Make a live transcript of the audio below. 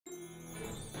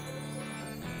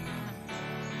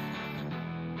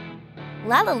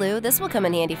LaLiLu, this will come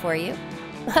in handy for you.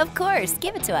 Of course,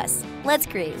 give it to us. Let's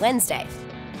create Wednesday.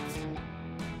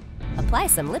 Apply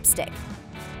some lipstick.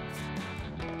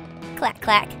 Clack,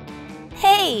 clack.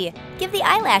 Hey, give the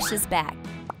eyelashes back.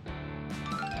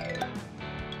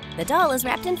 The doll is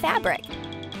wrapped in fabric.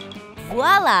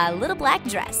 Voila, little black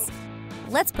dress.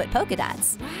 Let's put polka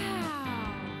dots.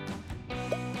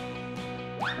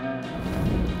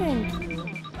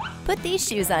 Put these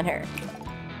shoes on her.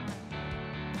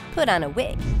 Put on a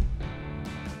wig.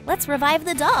 Let's revive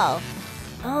the doll.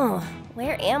 Oh,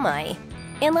 where am I?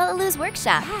 In LaLiLu's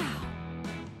workshop.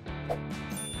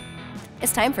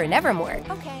 It's time for Nevermore.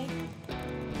 Okay.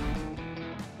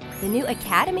 The new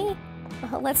academy?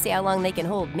 Well, let's see how long they can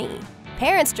hold me.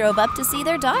 Parents drove up to see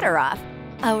their daughter off.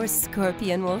 Our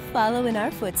scorpion will follow in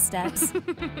our footsteps.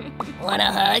 Want a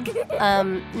hug?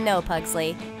 No,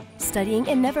 Pugsley. Studying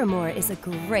in Nevermore is a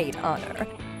great honor.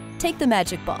 Take the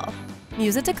magic ball.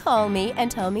 Use it to call me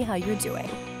and tell me how you're doing.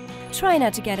 Try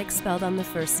not to get expelled on the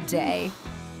first day.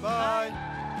 Bye.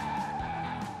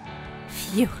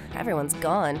 Phew, everyone's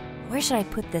gone. Where should I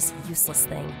put this useless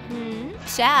thing?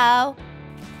 Ciao!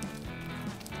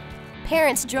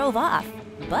 Parents drove off,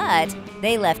 but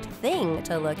they left Thing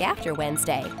to look after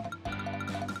Wednesday.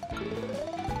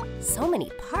 So many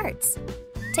parts.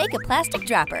 Take a plastic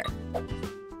dropper.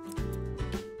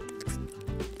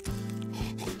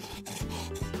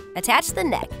 Attach the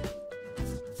neck.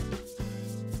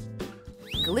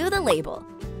 Glue the label.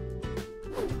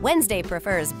 Wednesday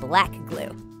prefers black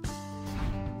glue.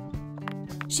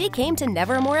 She came to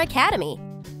Nevermore Academy.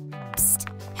 Psst,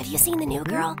 have you seen the new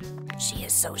girl? She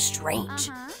is so strange.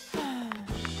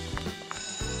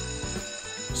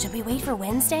 Should we wait for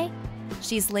Wednesday?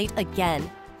 She's late again.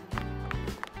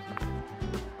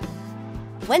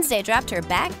 Wednesday dropped her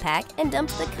backpack and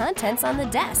dumped the contents on the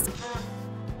desk.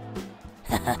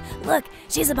 Look,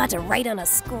 she's about to write on a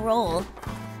scroll.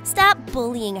 Stop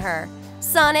bullying her.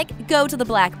 Sonic, go to the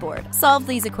blackboard. Solve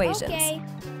these equations. Okay.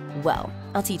 Well,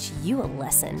 I'll teach you a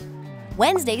lesson.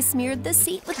 Wednesday smeared the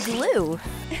seat with glue.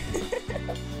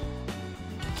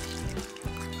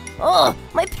 Oh,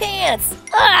 my pants!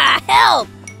 Ah, help!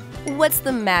 What's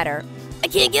the matter? I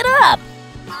can't get up!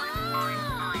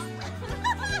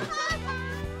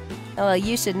 Well,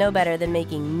 you should know better than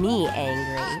making me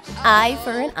angry. Eye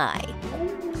for an eye.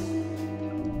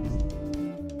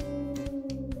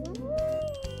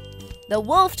 The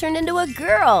wolf turned into a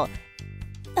girl.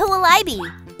 Who will I be?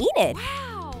 Enid.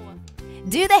 Wow.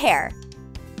 Do the hair.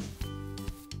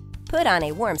 Put on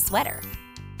a warm sweater.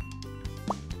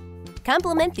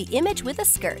 Complement the image with a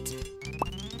skirt.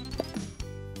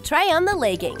 Try on the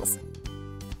leggings.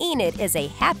 Enid is a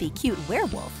happy, cute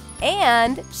werewolf,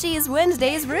 and she's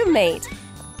Wednesday's roommate.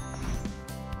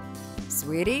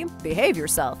 Sweetie, behave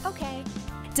yourself. Okay.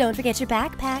 Don't forget your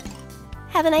backpack.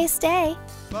 Have a nice day.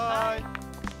 Bye.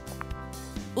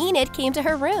 Enid came to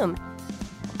her room.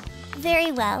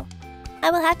 Very well. I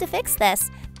will have to fix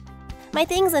this. My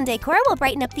things and decor will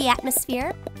brighten up the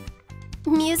atmosphere.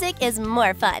 Music is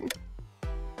more fun.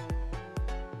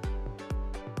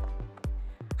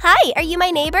 Hi, are you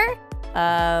my neighbor?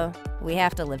 We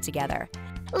have to live together.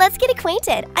 Let's get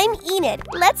acquainted. I'm Enid.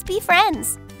 Let's be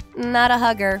friends. Not a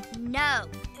hugger. No.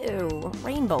 Ew,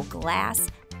 rainbow glass.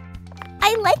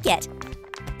 I like it.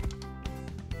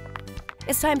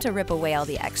 It's time to rip away all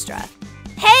the extra.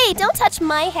 Hey, don't touch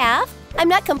my half. I'm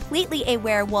not completely a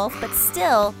werewolf, but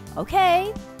still.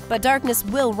 Okay, but darkness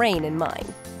will reign in mine.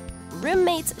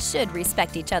 Roommates should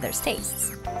respect each other's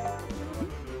tastes.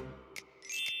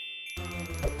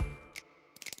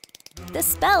 The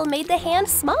spell made the hand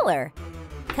smaller.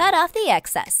 Cut off the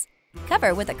excess.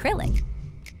 Cover with acrylic.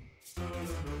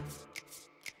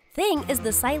 Thing is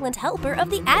the silent helper of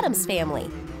the Addams family.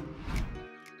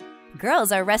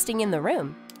 Girls are resting in the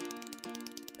room.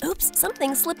 Oops,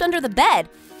 something slipped under the bed.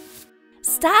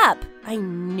 Stop! I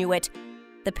knew it.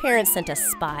 The parents sent a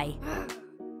spy.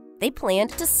 They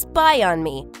planned to spy on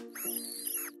me.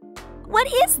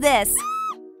 What is this?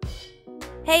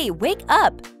 Hey, wake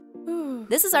up!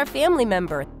 This is our family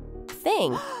member,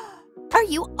 Thing. Are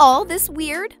you all this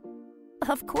weird?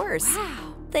 Of course.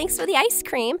 Wow. Thanks for the ice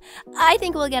cream. I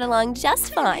think we'll get along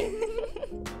just fine.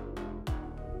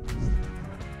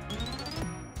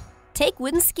 Take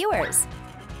wooden skewers.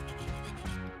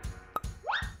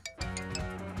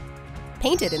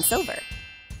 Paint it in silver.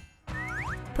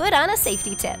 Put on a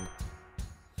safety tip.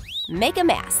 Make a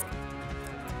mask.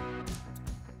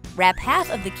 Wrap half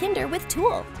of the kinder with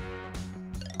tulle.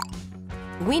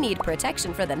 We need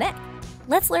protection for the neck.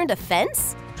 Let's learn to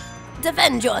fence?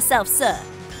 Defend yourself, sir.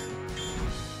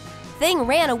 Thing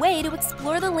ran away to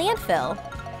explore the landfill.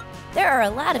 There are a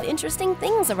lot of interesting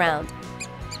things around.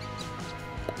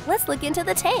 Let's look into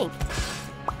the tank.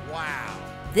 Wow.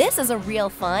 This is a real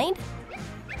find.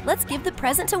 Let's give the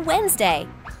present to Wednesday.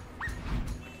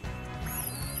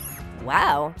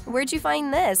 Wow, where'd you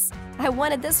find this? I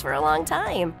wanted this for a long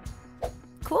time.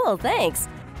 Cool, thanks.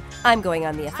 I'm going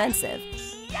on the offensive.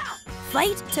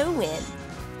 Fight to win.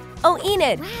 Oh,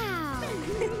 Enid! Wow.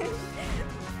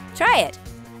 Try it.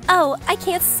 Oh, I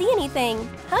can't see anything.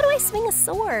 How do I swing a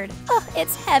sword? Oh,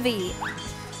 it's heavy.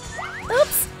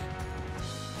 Oops.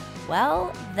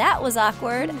 Well, that was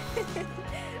awkward.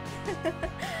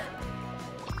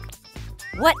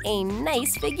 What a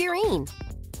nice figurine.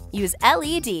 Use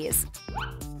LEDs.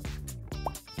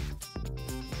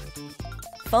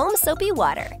 Foam soapy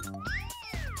water.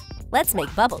 Let's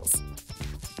make bubbles.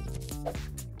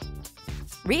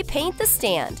 Repaint the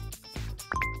stand.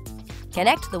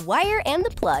 Connect the wire and the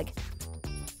plug.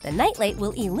 The nightlight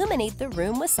will illuminate the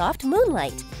room with soft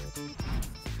moonlight.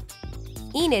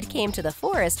 Enid came to the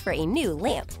forest for a new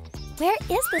lamp. Where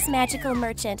is this magical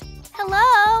merchant?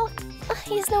 Hello?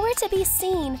 He's nowhere to be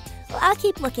seen. Well, I'll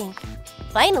keep looking.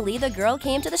 Finally, the girl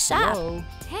came to the shop. Whoa.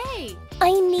 Hey!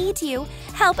 I need you.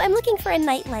 Help, I'm looking for a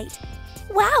nightlight.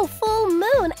 Wow, full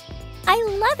moon. I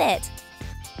love it.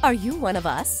 Are you one of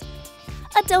us?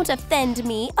 Don't offend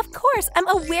me. Of course, I'm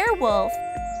a werewolf.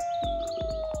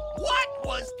 What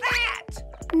was that?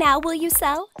 Now will you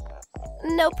sell?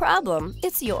 No problem.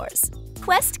 It's yours.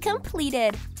 Quest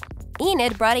completed.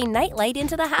 Enid brought a nightlight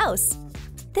into the house.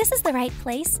 This is the right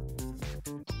place.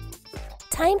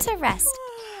 Time to rest.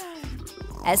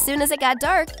 As soon as it got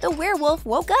dark, the werewolf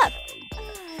woke up.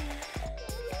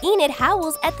 Enid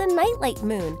howls at the nightlight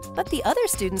moon, but the other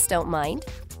students don't mind.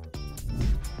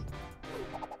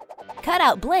 Cut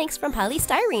out blanks from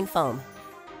polystyrene foam.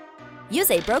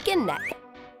 Use a broken neck.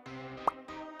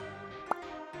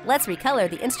 Let's recolor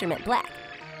the instrument black.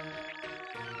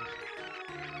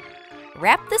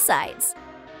 Wrap the sides.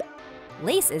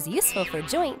 Lace is useful for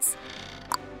joints.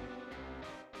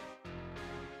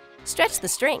 Stretch the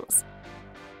strings.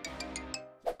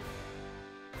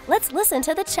 Let's listen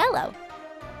to the cello.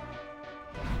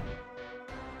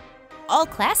 All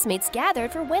classmates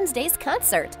gathered for Wednesday's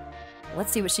concert.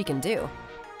 Let's see what she can do.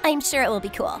 I'm sure it will be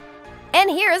cool.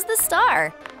 And here's the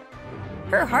star.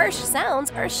 Her harsh sounds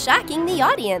are shocking the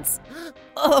audience.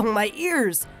 Oh, my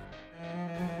ears!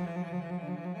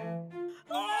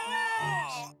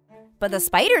 But the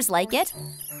spiders like it.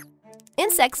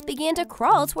 Insects began to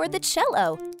crawl toward the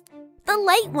cello. The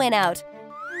light went out.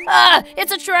 Ah,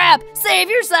 it's a trap! Save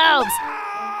yourselves!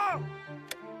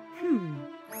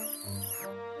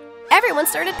 Everyone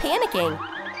started panicking.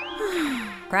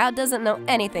 Crowd doesn't know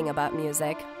anything about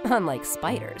music, unlike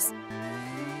spiders.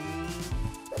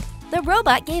 The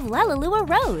robot gave LaLiLu a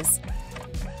rose.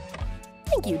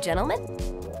 Thank you, gentlemen.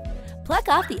 Pluck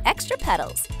off the extra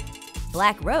petals.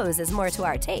 Black rose is more to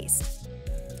our taste.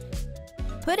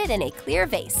 Put it in a clear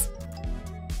vase.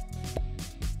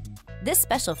 This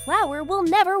special flower will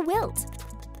never wilt.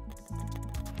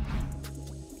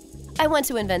 I want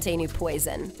to invent a new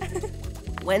poison.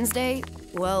 Wednesday,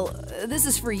 well, this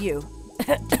is for you.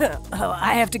 Oh,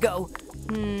 I have to go.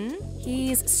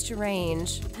 He's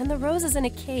strange, and the rose is in a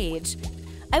cage.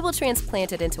 I will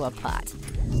transplant it into a pot.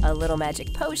 A little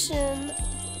magic potion.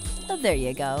 Oh, there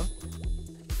you go.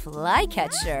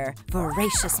 Flycatcher,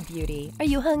 voracious beauty. Are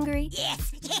you hungry?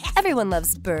 Yes. Everyone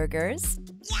loves burgers.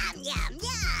 Yum, yum,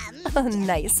 yum. Oh,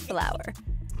 nice flower.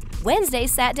 Wednesday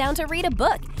sat down to read a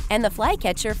book, and the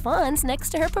flycatcher fawns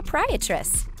next to her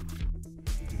proprietress.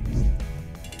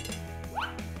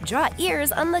 Draw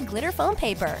ears on the glitter foam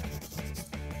paper.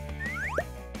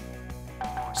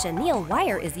 Chenille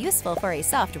wire is useful for a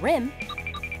soft rim.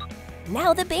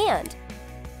 Now the band.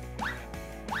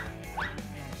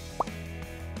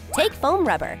 Take foam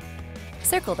rubber.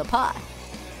 Circle the paw.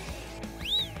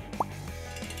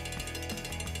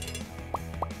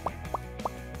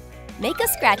 Make a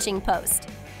scratching post.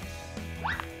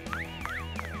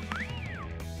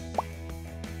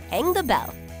 Hang the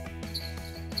bell.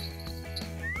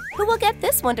 Who will get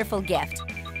this wonderful gift?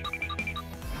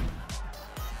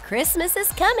 Christmas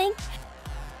is coming!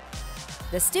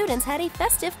 The students had a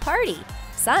festive party.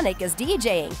 Sonic is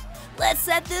DJing. Let's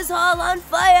set this hall on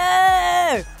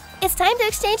fire! It's time to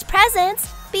exchange presents.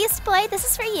 Beast Boy, this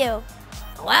is for you.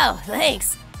 Wow,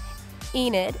 thanks.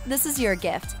 Enid, this is your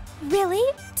gift. Really?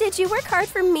 Did you work hard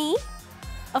for me?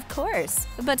 Of course,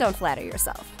 but don't flatter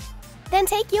yourself. Then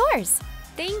take yours.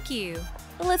 Thank you.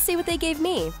 Let's see what they gave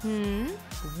me.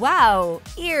 Wow,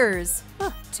 ears.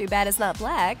 Oh, too bad it's not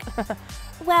black.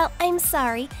 Well, I'm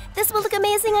sorry. This will look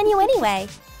amazing on you anyway.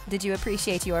 Did you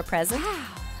appreciate your present? Wow.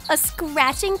 A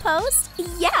scratching post?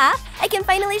 Yeah, I can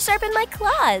finally sharpen my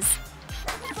claws.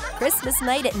 Christmas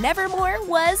night at Nevermore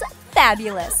was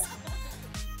fabulous.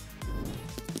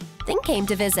 Thing came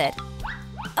to visit.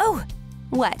 Oh,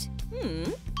 what?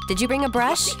 Did you bring a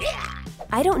brush?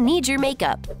 I don't need your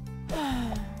makeup.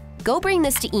 Go bring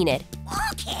this to Enid.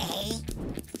 Okay.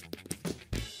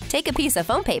 Take a piece of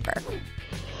foam paper.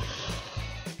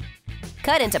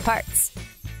 Cut into parts.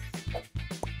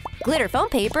 Glitter foam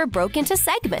paper broke into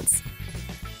segments.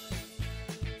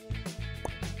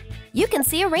 You can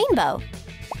see a rainbow.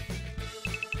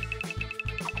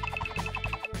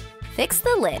 Fix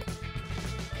the lid.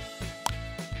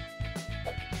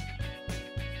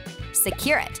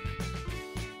 Secure it.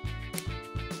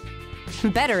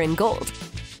 Better in gold.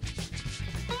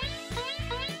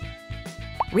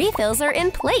 Refills are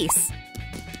in place.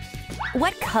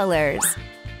 What colors?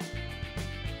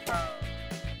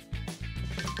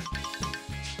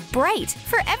 Bright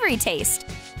for every taste.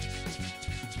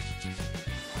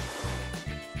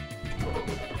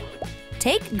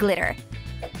 Take glitter.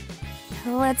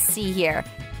 Let's see here.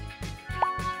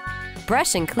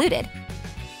 Brush included.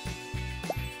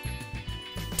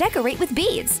 Decorate with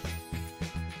beads.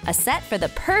 A set for the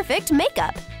perfect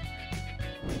makeup.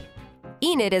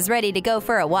 Enid is ready to go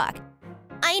for a walk.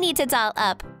 I need to doll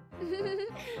up.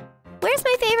 Where's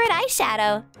my favorite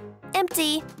eyeshadow?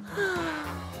 Empty.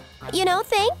 You know,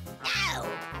 Thing? No.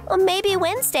 Well, maybe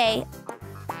Wednesday.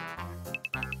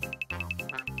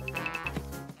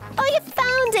 Oh, you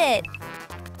found it!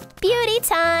 Beauty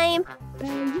time!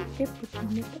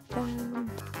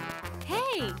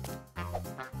 Hey!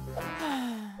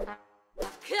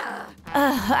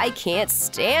 I can't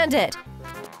stand it.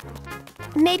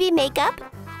 Maybe makeup?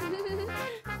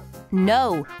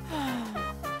 No.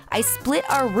 I split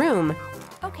our room.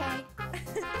 Okay.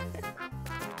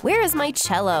 Where is my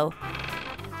cello?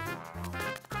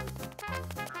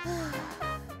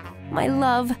 My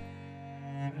love.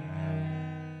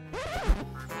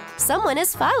 Someone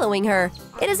is following her.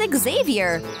 It is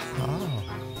Xavier.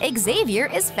 Xavier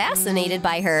is fascinated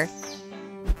by her.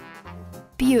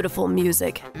 Beautiful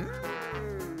music.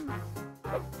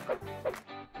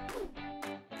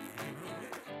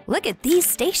 Look at these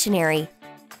stationery.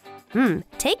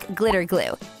 Take glitter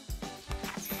glue.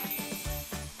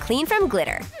 Clean from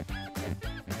glitter.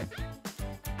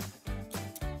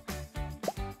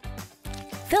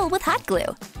 Fill with hot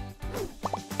glue.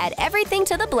 Add everything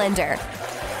to the blender.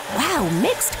 Wow,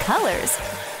 mixed colors.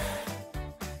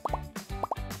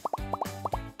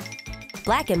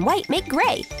 Black and white make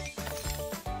gray.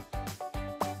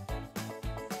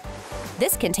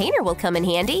 This container will come in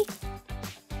handy.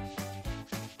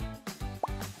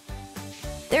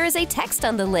 There is a text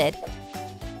on the lid.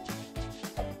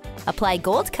 Apply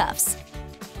gold cuffs.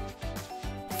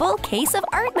 Full case of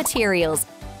art materials.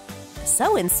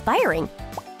 So inspiring.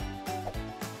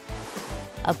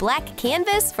 A black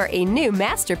canvas for a new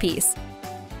masterpiece.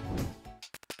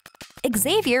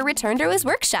 Xavier returned to his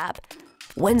workshop.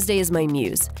 Wednesday is my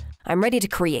muse. I'm ready to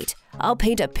create. I'll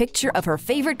paint a picture of her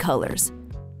favorite colors.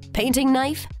 Painting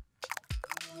knife.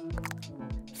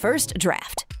 First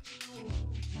draft.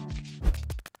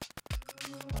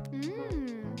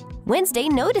 Wednesday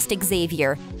noticed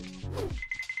Xavier.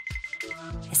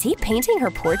 Is he painting her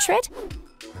portrait?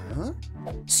 Huh?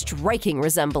 Striking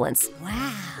resemblance. Wow.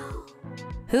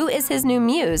 Who is his new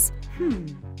muse?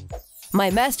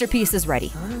 My masterpiece is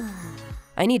ready.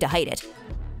 I need to hide it.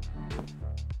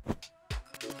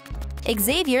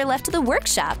 Xavier left the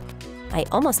workshop. I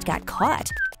almost got caught.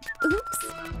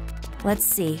 Oops. Let's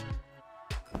see.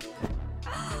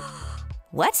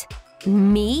 What?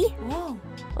 Me? Whoa.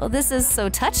 Well, this is so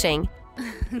touching.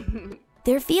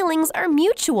 Their feelings are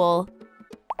mutual.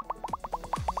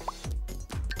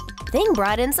 Thing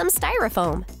brought in some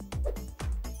styrofoam.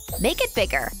 Make it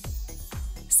bigger.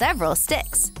 Several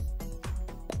sticks.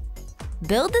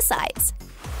 Build the sides.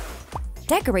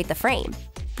 Decorate the frame.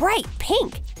 Bright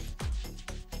pink.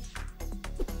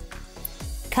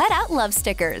 Cut out love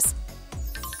stickers.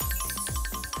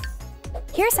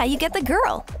 Here's how you get the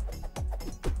girl.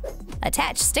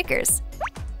 Attach stickers.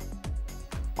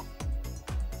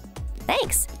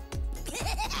 Thanks.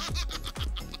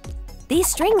 These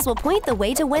strings will point the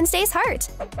way to Wednesday's heart.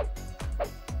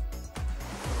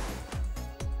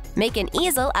 Make an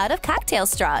easel out of cocktail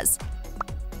straws.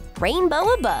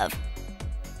 Rainbow above.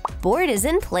 Board is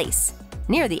in place,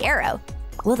 near the arrow.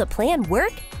 Will the plan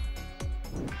work?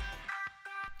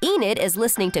 Enid is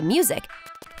listening to music.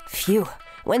 Phew,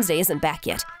 Wednesday isn't back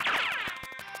yet.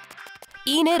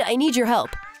 Enid, I need your help.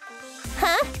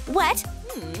 Huh? What?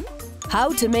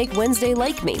 How to make Wednesday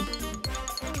like me.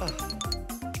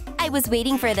 I was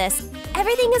waiting for this.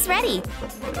 Everything is ready.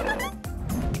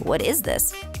 What is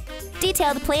this?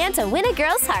 Detailed plan to win a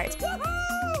girl's heart.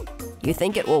 You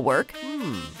think it will work?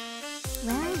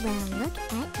 Well, look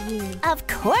at you. Of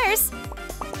course!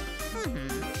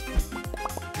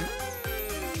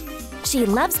 She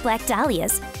loves black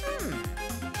dahlias.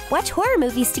 Watch horror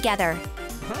movies together.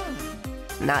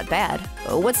 Not bad.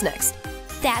 What's next?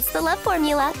 That's the love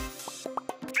formula.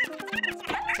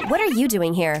 What are you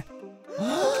doing here?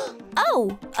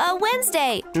 Oh, a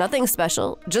Wednesday! Nothing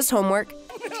special, just homework.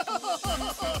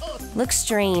 Looks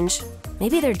strange.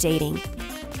 Maybe they're dating.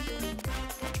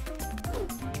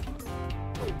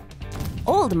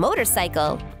 Old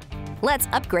motorcycle. Let's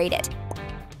upgrade it.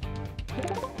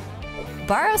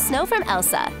 Borrow snow from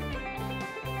Elsa.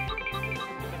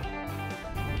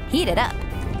 Heat it up.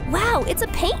 Wow, it's a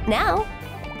paint now.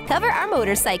 Cover our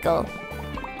motorcycle.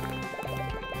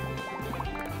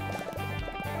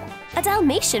 A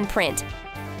Dalmatian print.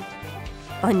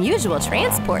 Unusual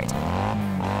transport.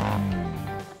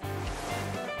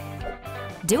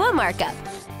 Do a markup.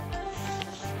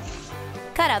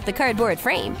 Cut out the cardboard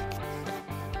frame.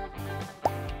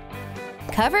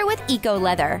 Cover with eco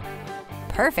leather.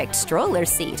 Perfect stroller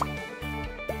seat.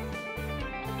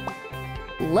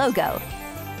 Logo.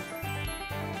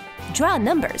 Draw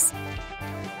numbers.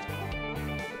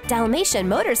 Dalmatian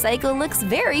motorcycle looks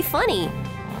very funny.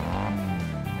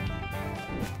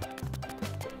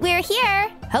 We're here!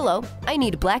 Hello, I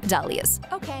need black dahlias.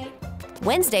 Okay.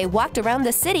 Wednesday walked around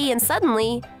the city and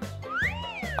suddenly…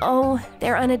 Oh,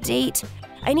 they're on a date.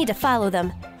 I need to follow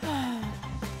them.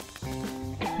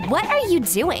 What are you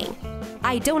doing?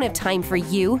 I don't have time for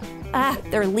you. Ah,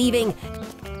 they're leaving.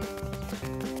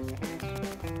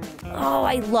 Oh,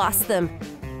 I lost them.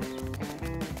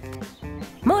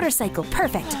 Motorcycle,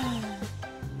 perfect.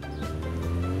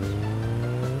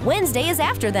 Wednesday is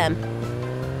after them.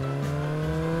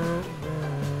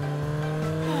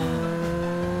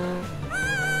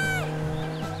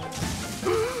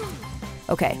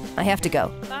 Okay, I have to go.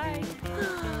 Bye.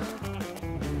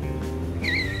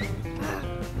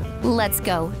 Let's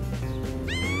go.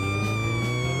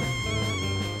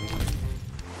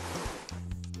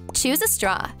 Choose a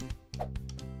straw.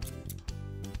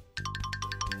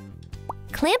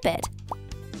 Clamp it.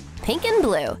 Pink and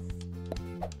blue.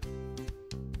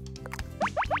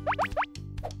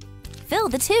 Fill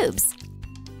the tubes.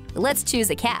 Let's choose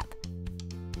a cap.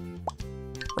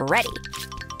 Ready.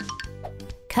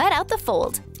 Cut out the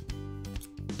fold.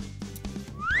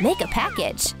 Make a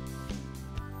package.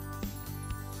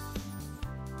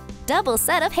 Double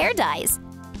set of hair dyes.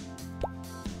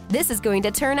 This is going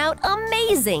to turn out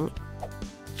amazing!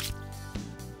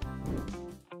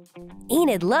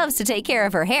 Enid loves to take care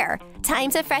of her hair. Time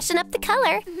to freshen up the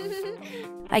color.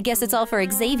 I guess it's all for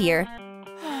Xavier.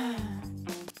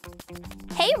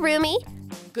 Hey, Roomie.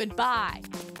 Goodbye.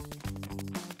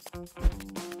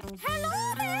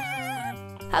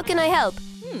 How can I help?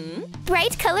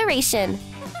 Bright coloration.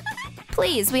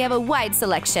 Please, we have a wide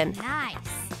selection. Nice.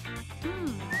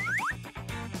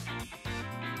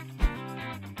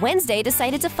 Wednesday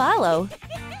decided to follow.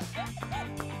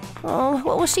 Oh,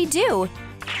 what will she do?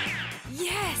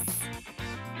 Yes.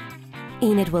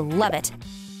 Enid will love it.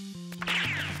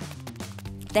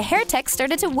 The hair tech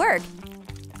started to work.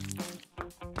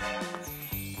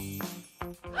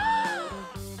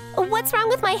 What's wrong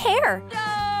with my hair?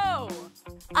 No.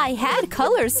 I had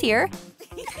colors here.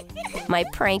 My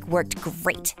prank worked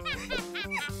great.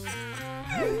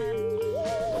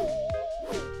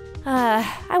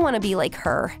 I want to be like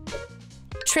her.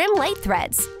 Trim light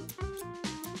threads.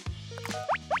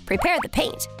 Prepare the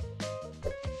paint.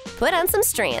 Put on some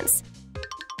strands.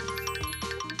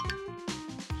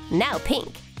 Now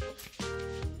pink.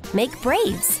 Make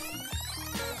braids.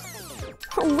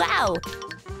 Wow!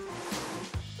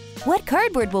 What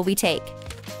cardboard will we take?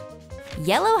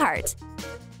 Yellow heart.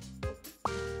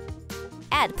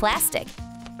 Add plastic.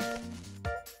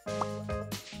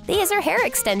 These are hair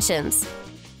extensions.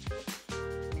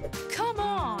 Come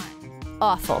on.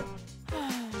 Awful.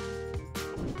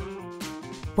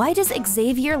 Why does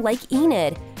Xavier like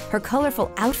Enid? Her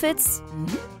colorful outfits?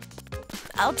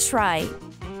 I'll try.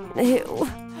 Ew.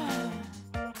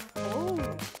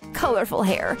 Colorful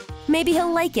hair. Maybe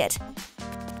he'll like it.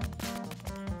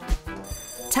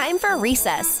 Time for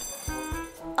recess.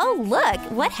 Oh, look!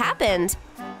 What happened?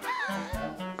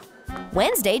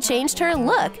 Wednesday changed her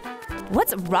look.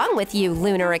 What's wrong with you,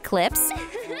 lunar eclipse?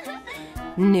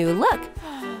 New look.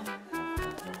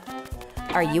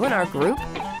 Are you in our group?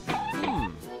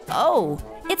 Oh,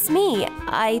 it's me.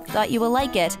 I thought you would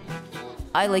like it.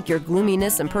 I like your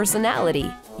gloominess and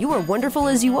personality. You are wonderful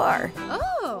as you are.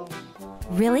 Oh.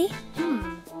 Really?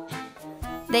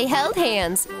 They held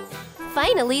hands.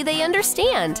 Finally, they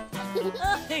understand.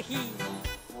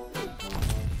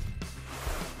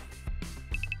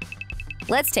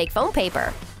 Let's take foam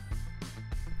paper.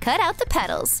 Cut out the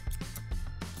petals.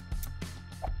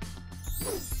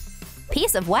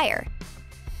 Piece of wire.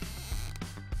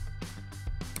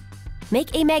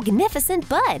 Make a magnificent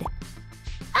bud.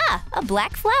 Ah, a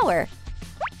black flower.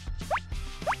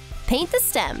 Paint the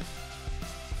stem.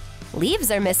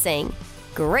 Leaves are missing.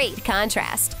 Great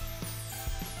contrast.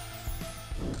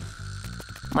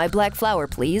 My black flower,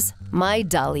 please. My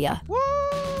dahlia. Woo!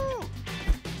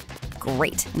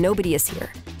 Great, nobody is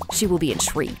here. She will be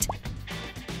intrigued.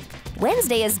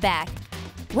 Wednesday is back.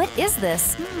 What is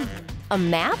this? A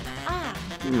map?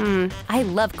 I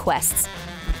love quests.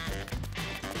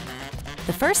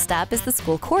 The first stop is the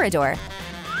school corridor.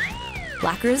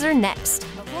 Lockers are next.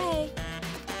 Okay.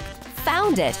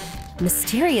 Found it!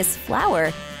 Mysterious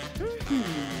flower.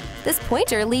 This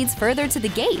pointer leads further to the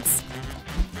gates.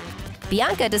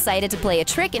 Bianca decided to play a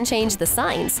trick and change the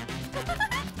signs.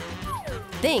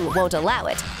 Thing won't allow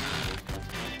it.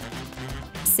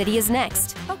 City is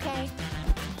next. Okay.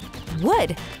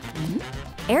 Wood.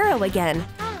 Arrow again.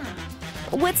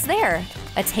 What's there?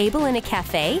 A table in a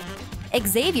cafe?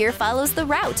 Xavier follows the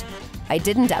route. I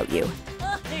didn't doubt you.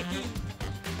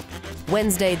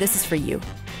 Wednesday, this is for you.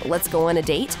 Let's go on a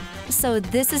date? So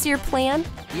this is your plan?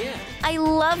 Yeah. I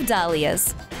love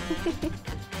dahlias.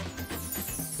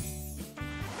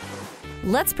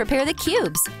 Let's prepare the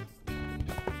cubes.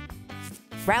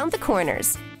 Round the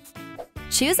corners.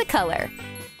 Choose a color.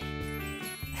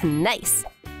 Nice.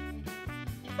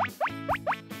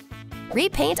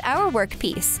 Repaint our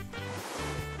workpiece.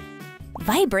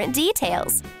 Vibrant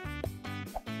details.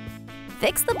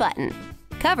 Fix the button.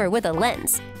 Cover with a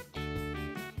lens.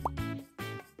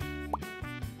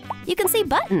 You can see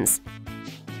buttons.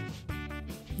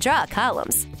 Draw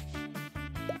columns.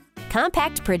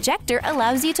 Compact projector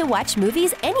allows you to watch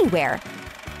movies anywhere.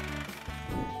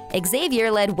 Xavier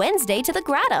led Wednesday to the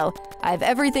grotto. I have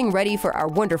everything ready for our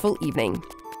wonderful evening.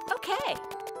 Okay.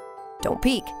 Don't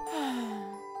peek.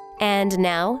 And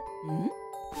now,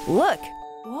 look.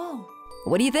 Whoa.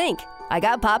 What do you think? I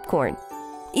got popcorn.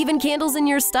 Even candles in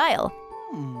your style.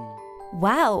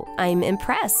 Wow, I'm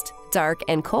impressed. Dark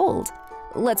and cold.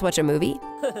 Let's watch a movie.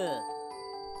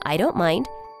 I don't mind.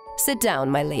 Sit down,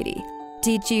 my lady.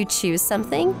 Did you choose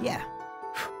something? Yeah.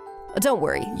 Don't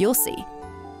worry, you'll see.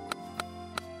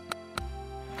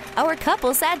 Our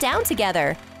couple sat down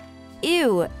together.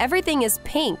 Ew, everything is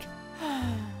pink.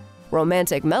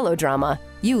 Romantic melodrama.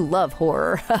 You love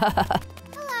horror.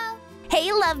 Hello.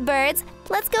 Hey, lovebirds,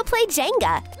 let's go play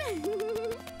Jenga.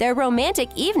 Their romantic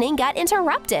evening got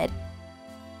interrupted.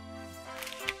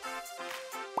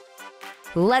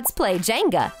 Let's play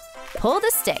Jenga. Pull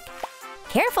the stick.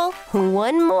 Careful,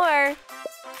 one more.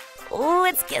 Oh,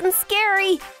 it's getting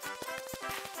scary.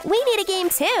 We need a game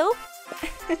too.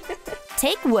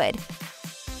 Take wood.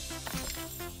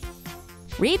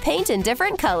 Repaint in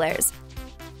different colors.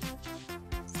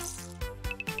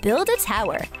 Build a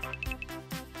tower.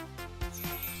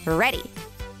 Ready.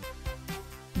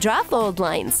 Draw fold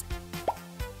lines.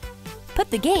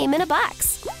 Put the game in a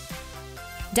box.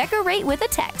 Decorate with a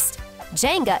text.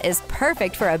 Jenga is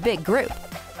perfect for a big group.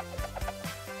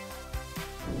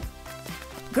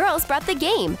 Girls brought the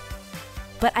game,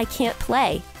 but I can't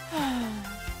play.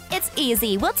 It's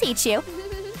easy, we'll teach you.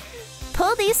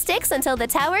 Pull these sticks until the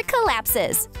tower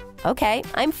collapses. Okay,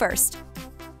 I'm first.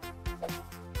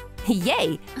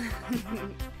 Yay!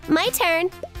 My turn.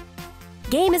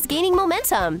 Game is gaining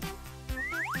momentum.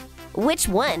 Which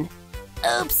one?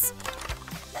 Oops.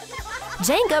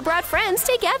 Jenga brought friends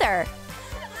together.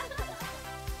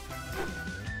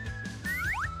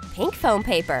 Pink foam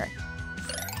paper.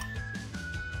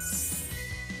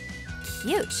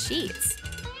 Cute sheets.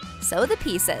 Sew the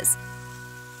pieces.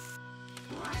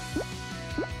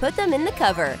 Put them in the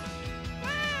cover.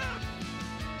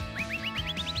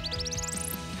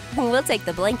 We'll take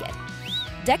the blanket.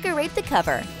 Decorate the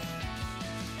cover.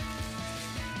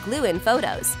 Glue in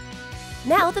photos.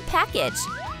 Now the package.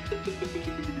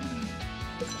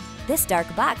 This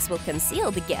dark box will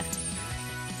conceal the gift.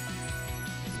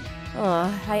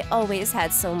 Oh, I always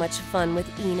had so much fun with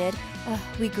Enid.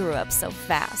 We grew up so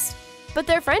fast. But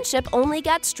their friendship only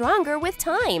got stronger with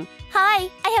time. Hi,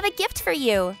 I have a gift for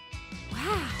you.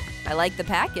 Wow. I like the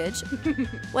package.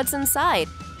 What's inside?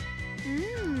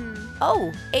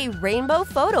 Oh, a rainbow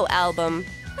photo album.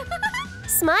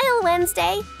 Smile,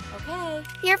 Wednesday. Okay.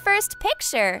 Your first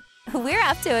picture. We're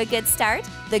off to a good start.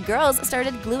 The girls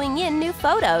started gluing in new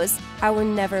photos. Our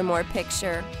nevermore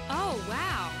picture. Oh,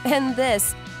 wow. And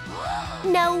this.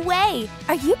 No way!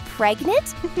 Are you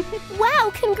pregnant?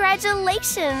 Wow,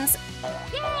 congratulations!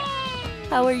 Yay!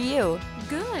 How are you?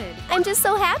 Good. I'm just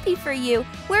so happy for you.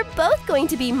 We're both going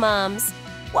to be moms.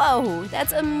 Whoa,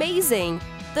 that's amazing.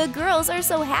 The girls are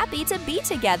so happy to be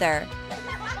together.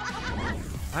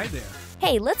 Hi there.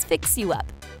 Hey, let's fix you up.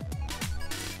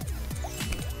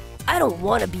 I don't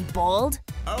want to be bald.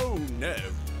 Oh, no.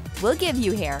 We'll give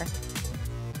you hair.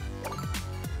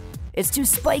 It's too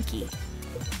spiky.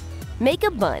 Make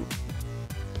a bun.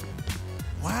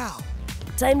 Wow.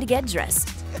 Time to get dressed.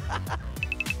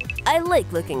 I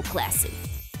like looking classy.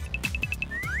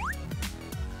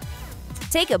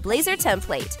 Take a blazer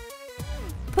template.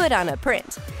 Put on a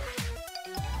print.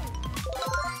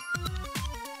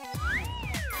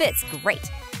 Fits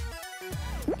great.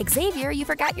 Xavier, you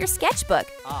forgot your sketchbook.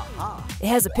 Aha. It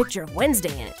has a picture of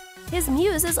Wednesday in it. His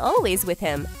muse is always with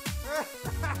him.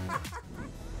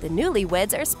 The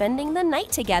newlyweds are spending the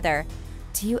night together.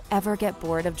 Do you ever get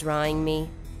bored of drawing me?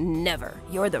 Never.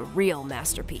 You're the real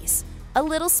masterpiece. A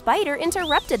little spider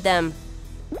interrupted them.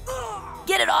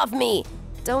 Get it off me!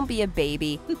 Don't be a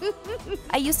baby.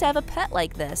 I used to have a pet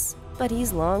like this, but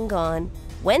he's long gone.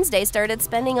 Wednesday started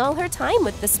spending all her time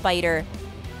with the spider.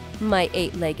 My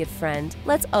 8-legged friend.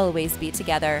 Let's always be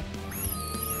together.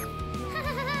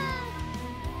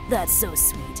 That's so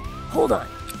sweet. Hold on.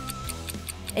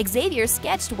 Xavier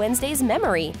sketched Wednesday's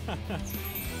memory.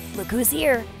 Look who's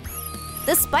here.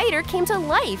 The spider came to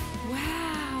life. Wow.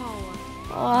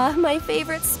 Aw, my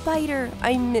favorite spider.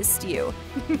 I missed you.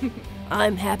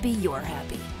 I'm happy you're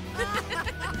happy.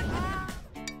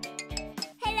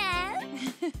 Hello.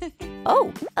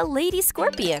 Oh, a lady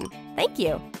scorpion. Thank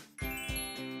you.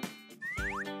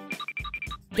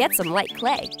 Get some light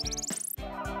clay.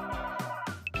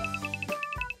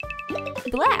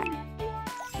 Black.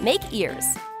 Make ears.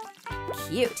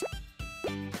 Cute.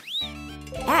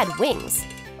 Add wings.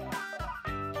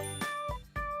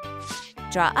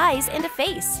 Draw eyes and a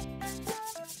face.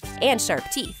 And sharp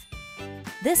teeth.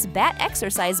 This bat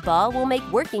exercise ball will make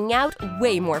working out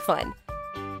way more fun.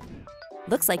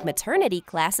 Looks like maternity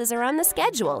classes are on the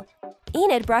schedule.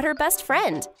 Enid brought her best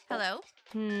friend. Hello?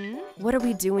 What are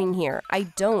we doing here? I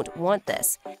don't want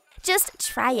this. Just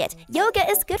try it. Yoga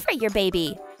is good for your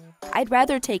baby. I'd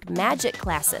rather take magic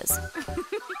classes.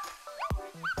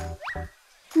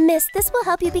 Miss, this will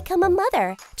help you become a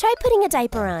mother. Try putting a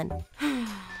diaper on.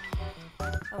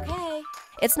 Okay.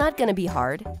 It's not gonna be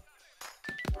hard.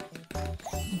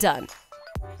 Done.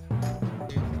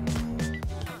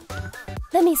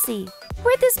 Let me see.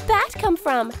 Where'd this bat come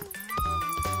from?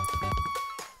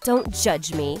 Don't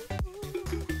judge me.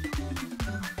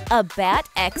 A bat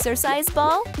exercise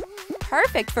ball?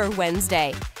 Perfect for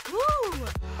Wednesday. Woo!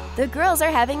 The girls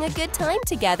are having a good time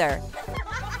together.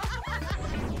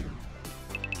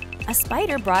 A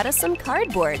spider brought us some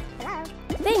cardboard.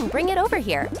 Bing, bring it over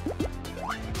here.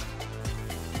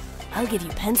 I'll give you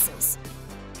pencils.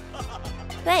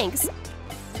 Thanks.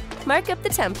 Mark up the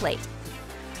template.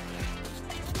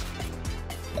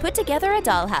 Put together a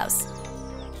dollhouse.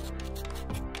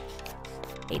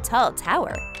 A tall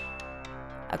tower.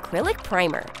 Acrylic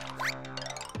primer.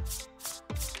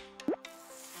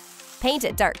 Paint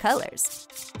it dark colors.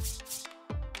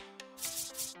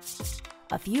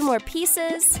 A few more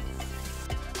pieces.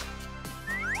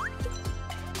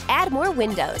 Add more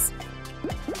windows.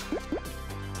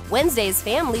 Wednesday's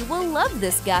family will love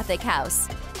this Gothic house.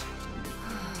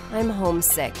 I'm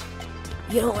homesick.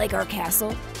 You don't like our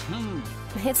castle?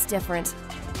 It's different.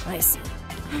 I see.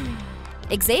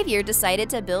 Xavier decided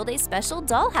to build a special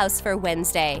dollhouse for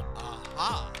Wednesday.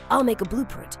 Aha. I'll make a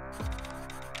blueprint.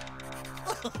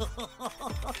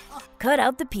 Cut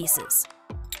out the pieces.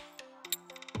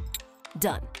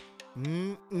 Done.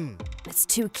 It's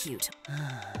too cute.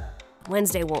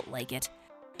 Wednesday won't like it.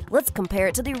 Let's compare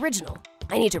it to the original.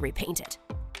 I need to repaint it.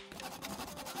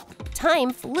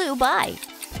 Time flew by.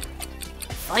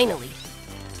 Finally.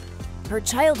 Her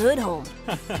childhood home.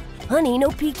 Honey, no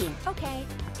peeking. Okay.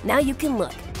 Now you can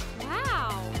look.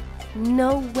 Wow.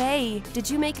 No way. Did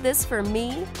you make this for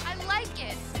me? I like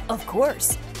it. Of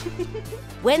course.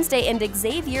 Wednesday and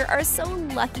Xavier are so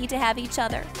lucky to have each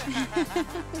other.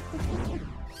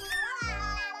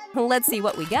 Let's see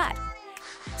what we got.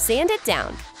 Sand it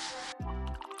down.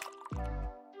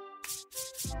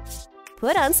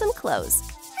 Put on some clothes.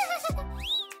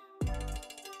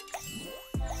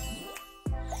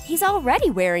 He's already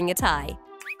wearing a tie.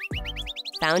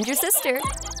 Found your sister.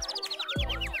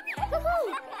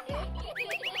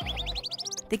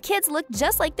 The kids look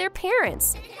just like their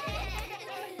parents.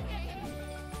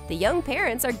 The young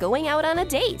parents are going out on a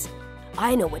date.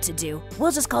 I know what to do.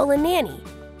 We'll just call a nanny.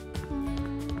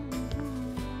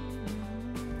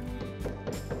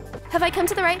 Have I come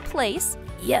to the right place?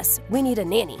 Yes, we need a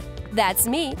nanny. That's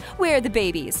me. We're the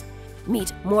babies.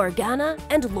 Meet Morgana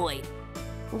and Lloyd.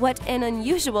 What an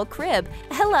unusual crib.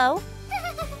 Hello.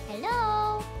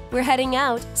 Hello. We're heading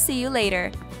out. See you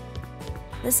later.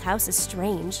 This house is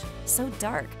strange. So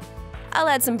dark. I'll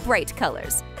add some bright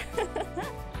colors.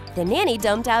 The nanny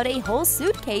dumped out a whole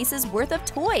suitcase's worth of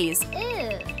toys.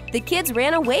 Ew. The kids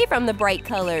ran away from the bright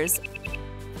colors.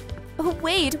 Oh,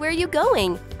 wait, where are you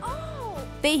going? Oh.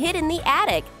 They hid in the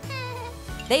attic.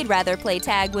 They'd rather play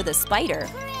tag with a spider.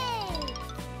 Great.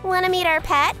 Want to meet our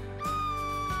pet?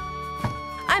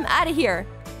 I'm out of here.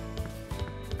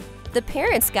 The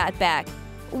parents got back.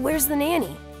 Where's the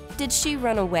nanny? Did she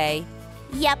run away?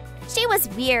 Yep, she was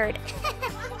weird.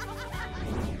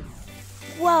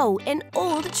 Whoa, an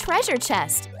old treasure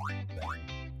chest.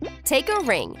 Take a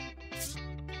ring.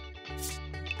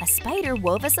 A spider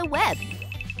wove us a web.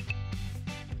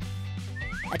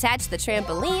 Attach the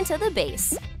trampoline to the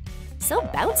base. So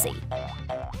bouncy.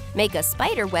 Make a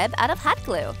spider web out of hot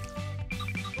glue.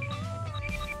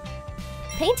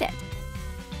 Paint it.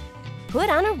 Put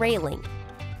on a railing.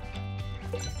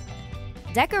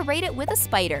 Decorate it with a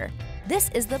spider. This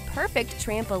is the perfect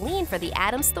trampoline for the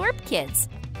Addams Thorpe kids.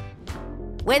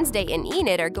 Wednesday and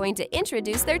Enid are going to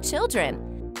introduce their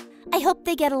children. I hope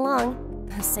they get along.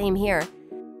 Same here.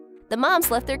 The moms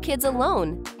left their kids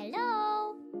alone.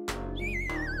 Hello.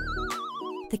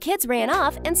 The kids ran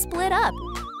off and split up.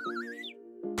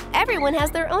 Everyone has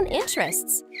their own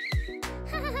interests.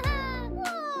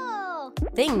 Whoa.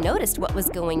 They noticed what was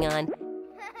going on.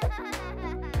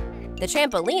 The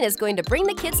trampoline is going to bring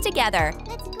the kids together.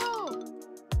 Let's go.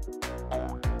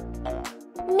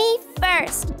 Me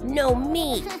first. No,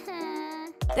 me.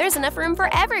 There's enough room for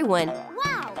everyone.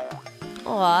 Wow.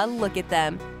 Aw, look at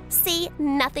them. See,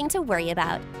 nothing to worry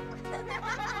about.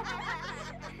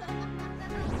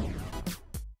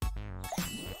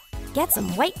 Get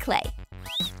some white clay.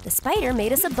 The spider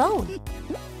made us a bone.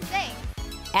 Thanks.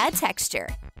 Add texture.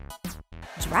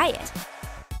 Dry it.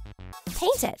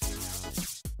 Paint it.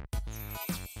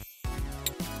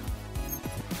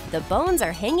 The bones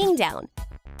are hanging down.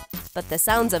 But the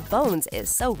sounds of bones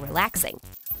is so relaxing.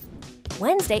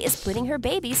 Wednesday is putting her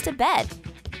babies to bed.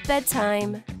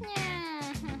 Bedtime.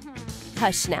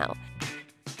 Hush now.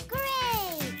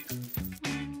 Great.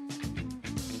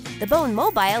 The Bone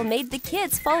Mobile made the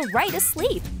kids fall right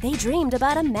asleep. They dreamed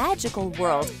about a magical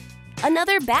world.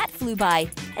 Another bat flew by,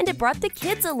 and it brought the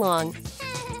kids along.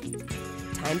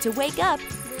 Time to wake up.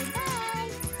 Goodbye.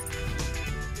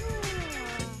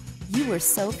 You were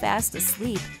so fast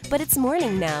asleep, but it's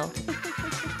morning now.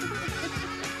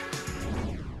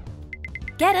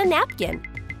 Get a napkin.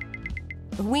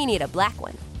 We need a black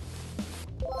one.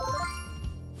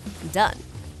 Done.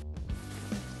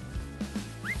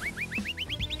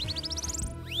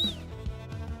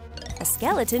 A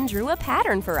skeleton drew a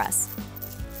pattern for us.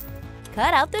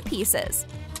 Cut out the pieces.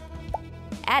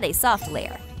 Add a soft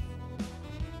layer.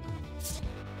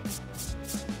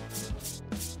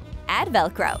 Add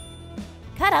Velcro.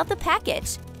 Cut out the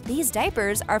package. These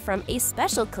diapers are from a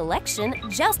special collection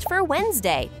just for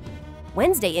Wednesday.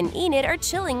 Wednesday and Enid are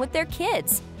chilling with their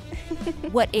kids.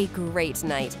 What a great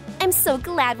night. I'm so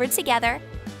glad we're together.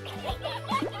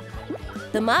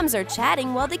 The moms are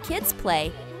chatting while the kids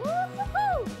play.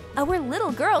 Woo-hoo-hoo. Our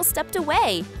little girl stepped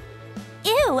away.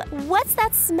 Ew, what's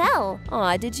that smell?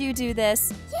 Aw, did you do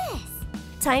this? Yes.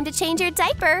 Time to change your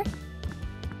diaper.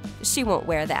 She won't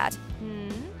wear that.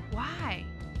 Why?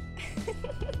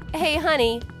 Hey,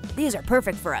 honey, these are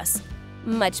perfect for us.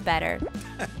 Much better.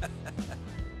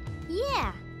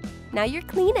 Yeah. Now you're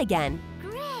clean again.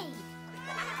 Great.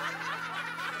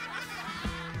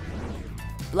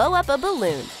 Blow up a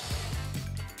balloon.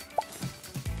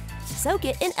 Soak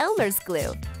it in Elmer's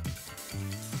glue.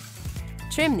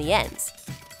 Trim the ends.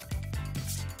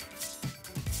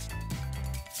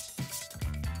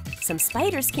 Some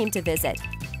spiders came to visit.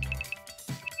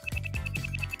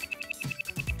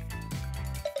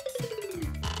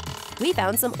 We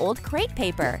found some old crepe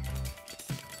paper.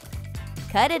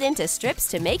 Cut it into strips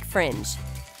to make fringe.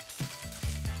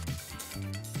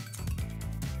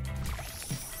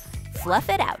 Fluff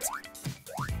it out.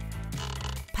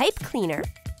 Pipe cleaner.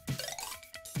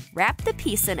 Wrap the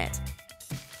piece in it.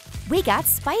 We got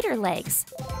spider legs.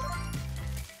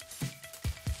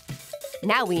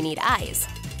 Now we need eyes.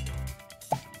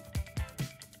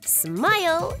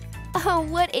 Smile! Oh,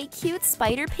 what a cute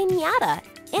spider piñata!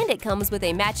 And it comes with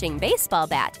a matching baseball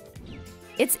bat.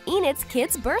 It's Enid's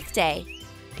kid's birthday.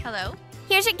 Hello?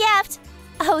 Here's your gift!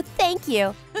 Oh, thank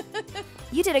you!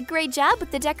 You did a great job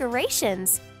with the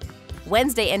decorations.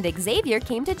 Wednesday and Xavier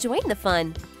came to join the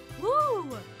fun.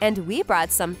 Woo! And we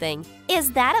brought something.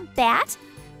 Is that a bat?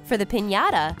 For the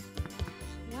piñata.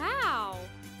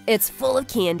 It's full of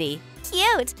candy.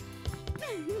 Cute.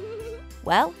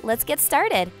 Well, let's get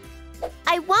started.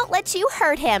 I won't let you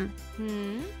hurt him.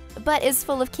 But is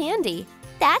full of candy.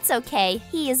 That's okay.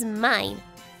 He is mine.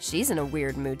 She's in a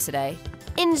weird mood today.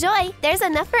 Enjoy. There's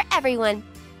enough for everyone.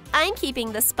 I'm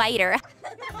keeping the spider.